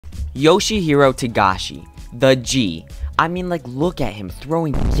Yoshihiro Togashi, the G. I mean, like, look at him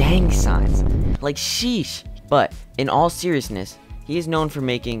throwing gang signs. Like, sheesh. But in all seriousness, he is known for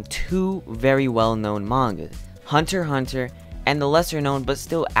making two very well-known mangas, Hunter x Hunter and the lesser known but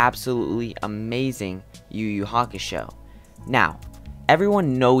still absolutely amazing Yu Yu Hakusho. Now,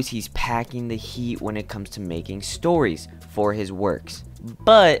 everyone knows he's packing the heat when it comes to making stories for his works,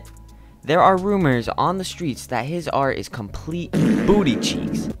 but there are rumors on the streets that his art is complete booty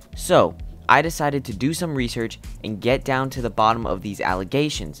cheeks. So I decided to do some research and get down to the bottom of these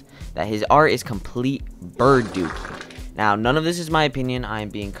allegations that his art is complete bird dookie. Now, none of this is my opinion, I am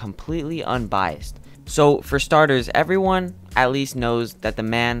being completely unbiased. So for starters, everyone at least knows that the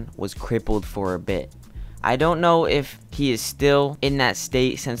man was crippled for a bit. I don't know if he is still in that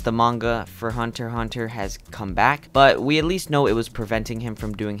state since the manga for Hunter x Hunter has come back, but we at least know it was preventing him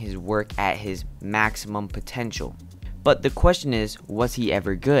from doing his work at his maximum potential. But the question is, was he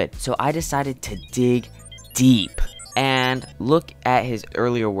ever good? So I decided to dig deep and look at his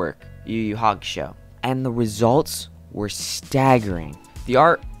earlier work, Yu Yu Hakusho, and the results were staggering. The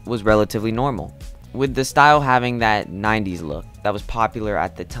art was relatively normal, with the style having that 90s look that was popular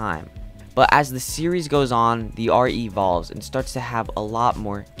at the time. But as the series goes on, the art evolves and starts to have a lot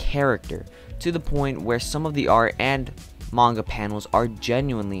more character, to the point where some of the art and manga panels are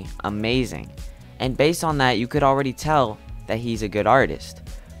genuinely amazing. And based on that, you could already tell that he's a good artist.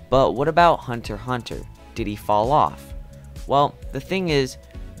 But what about Hunter x Hunter? Did he fall off? Well, the thing is,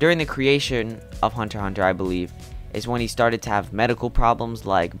 during the creation of Hunter x Hunter, I believe, is when he started to have medical problems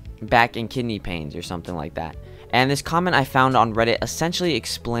like back and kidney pains or something like that. And this comment I found on Reddit essentially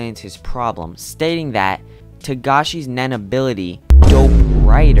explains his problem, stating that Togashi's nen ability, Dope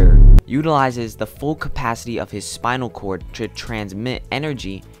Writer, utilizes the full capacity of his spinal cord to transmit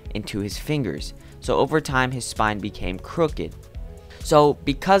energy into his fingers. So over time, his spine became crooked. So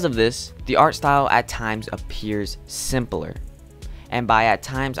because of this, the art style at times appears simpler. And by at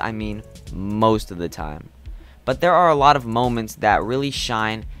times, I mean most of the time. But there are a lot of moments that really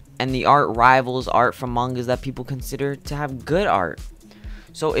shine, and the art rivals art from mangas that people consider to have good art.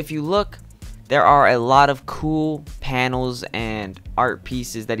 So if you look, there are a lot of cool panels and art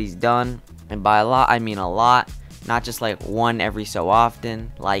pieces that he's done. And by a lot, I mean a lot. Not just like one every so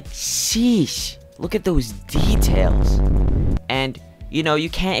often. Like, sheesh, look at those details. And you know, you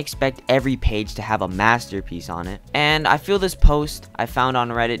can't expect every page to have a masterpiece on it. And I feel this post I found on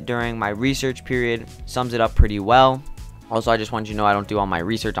Reddit during my research period sums it up pretty well. Also, I just want you to know I don't do all my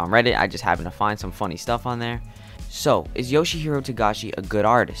research on Reddit. I just happen to find some funny stuff on there. So, is Yoshihiro Togashi a good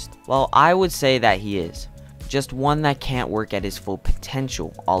artist? Well, I would say that he is. Just one that can't work at his full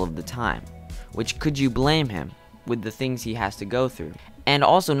potential all of the time. Which, could you blame him with the things he has to go through? And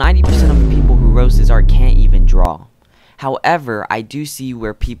also, 90% of the people who roast his art can't even draw. However, I do see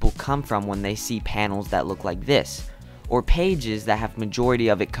where people come from when they see panels that look like this, or pages that have majority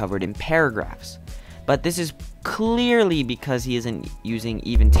of it covered in paragraphs. But this is clearly because he isn't using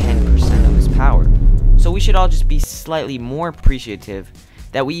even 10% of his power. So we should all just be slightly more appreciative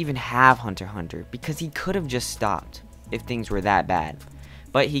that we even have Hunter x Hunter, because he could have just stopped if things were that bad.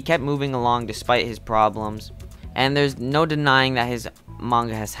 But he kept moving along despite his problems, and there's no denying that his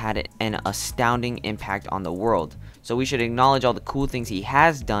manga has had an astounding impact on the world. So we should acknowledge all the cool things he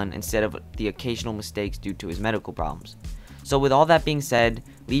has done instead of the occasional mistakes due to his medical problems. So with all that being said,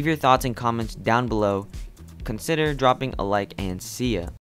 leave your thoughts and comments down below. Consider dropping a like, and see ya.